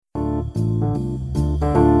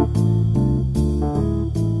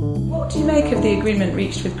make of the agreement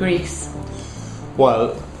reached with Greece?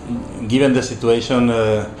 Well, given the situation,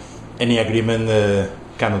 any agreement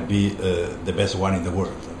cannot be the best one in the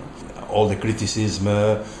world. All the criticism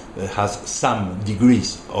has some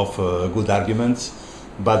degrees of good arguments,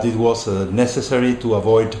 but it was necessary to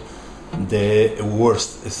avoid the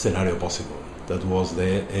worst scenario possible. That was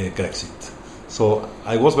the Brexit. So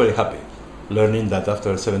I was very happy learning that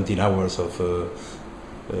after 17 hours of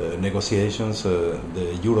negotiations,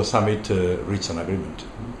 the Euro Summit reached an agreement.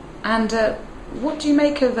 And what do you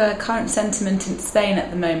make of current sentiment in Spain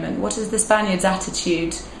at the moment? What is the Spaniards'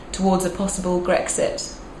 attitude towards a possible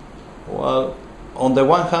Brexit? Well, on the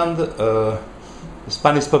one hand, the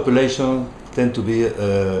Spanish population tend to be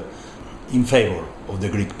in favor of the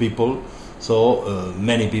Greek people. So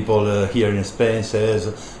many people here in Spain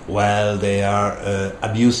says, well, they are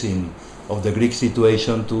abusing of the Greek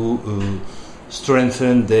situation to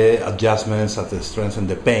strengthen the adjustments and to strengthen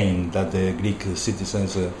the pain that the Greek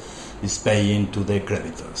citizens is paying to their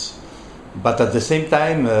creditors. But at the same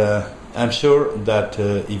time, I'm sure that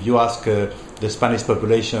if you ask the Spanish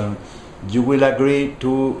population, you will agree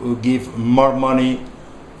to give more money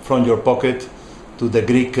from your pocket to the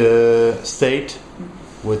Greek state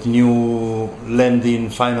with new lending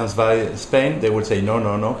financed by Spain. They will say,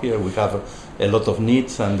 no, here we have a lot of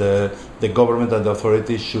needs and the government and the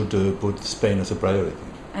authorities should put Spain as a priority.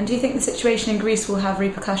 And do you think the situation in Greece will have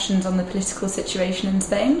repercussions on the political situation in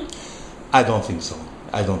Spain? I don't think so.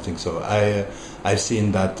 I've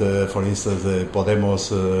seen that, for instance, the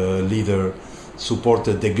Podemos leader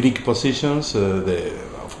supported the Greek positions.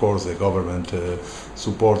 Of course, the government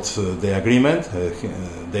supports the agreement.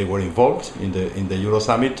 They were involved in the Euro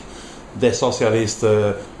Summit. The socialists,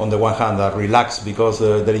 on the one hand, are relaxed because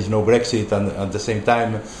there is no Brexit, and at the same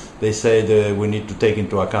time, they said we need to take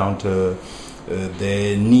into account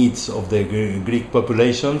the needs of the Greek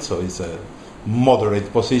population. So it's a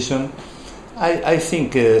moderate position. I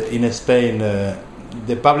think in Spain,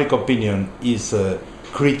 the public opinion is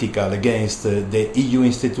critical against the EU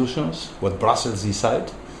institutions, what Brussels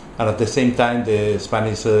decide, and at the same time the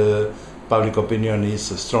Spanish public opinion is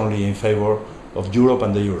strongly in favor of Europe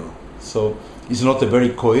and the euro. So it's not a very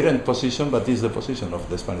coherent position, but it's the position of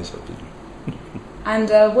the Spanish opinion.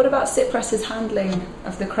 And what about Tsipras' handling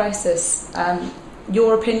of the crisis?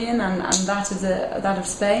 Your opinion and that of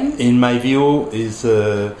Spain? In my view, is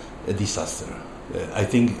a disaster. I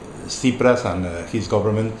think Tsipras and his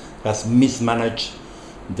government has mismanaged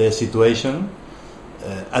the situation.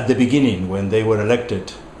 At the beginning, when they were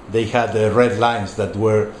elected, they had red lines that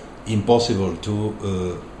were impossible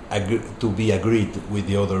to be agreed with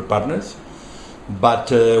the other partners.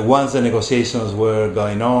 But once the negotiations were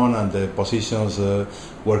going on and the positions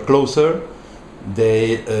were closer,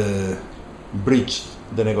 they breached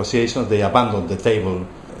the negotiations. They abandoned the table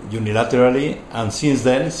unilaterally, and since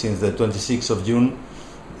then, since the 26th of June,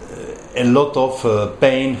 a lot of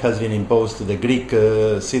pain has been imposed to the Greek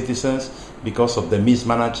citizens because of the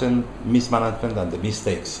mismanagement and the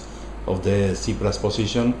mistakes of the Tsipras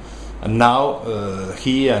position. And now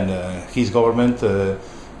he and his government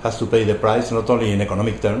has to pay the price, not only in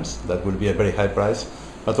economic terms, that will be a very high price,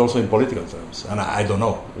 but also in political terms. And I don't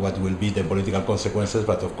know what will be the political consequences,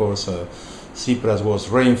 but of course Tsipras was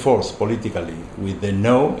reinforced politically with the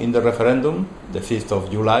no in the referendum, the 5th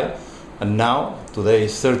of July, and now, today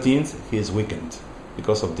is 13th, he is weakened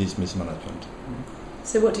because of this mismanagement.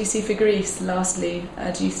 So what do you see for Greece, lastly?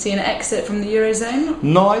 Do you see an exit from the Eurozone?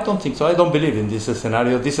 No, I don't think so. I don't believe in this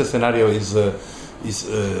scenario. This scenario is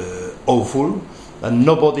awful, and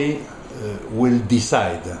nobody will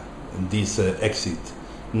decide this exit.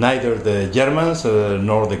 Neither the Germans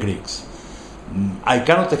nor the Greeks. I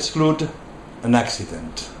cannot exclude an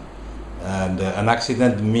accident. And an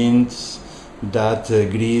accident means that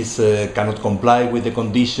Greece cannot comply with the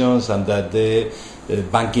conditions and that the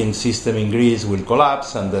banking system in Greece will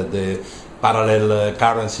collapse and that the parallel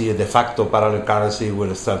currency, de facto parallel currency,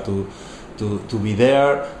 will start to be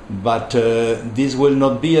there. But this will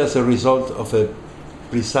not be as a result of a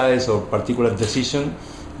precise or particular decision.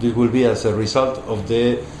 This will be as a result of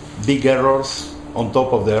the big errors on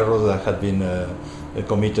top of the errors that had been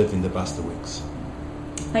committed in the past 2 weeks.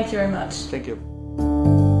 Thank you very much. Thank you.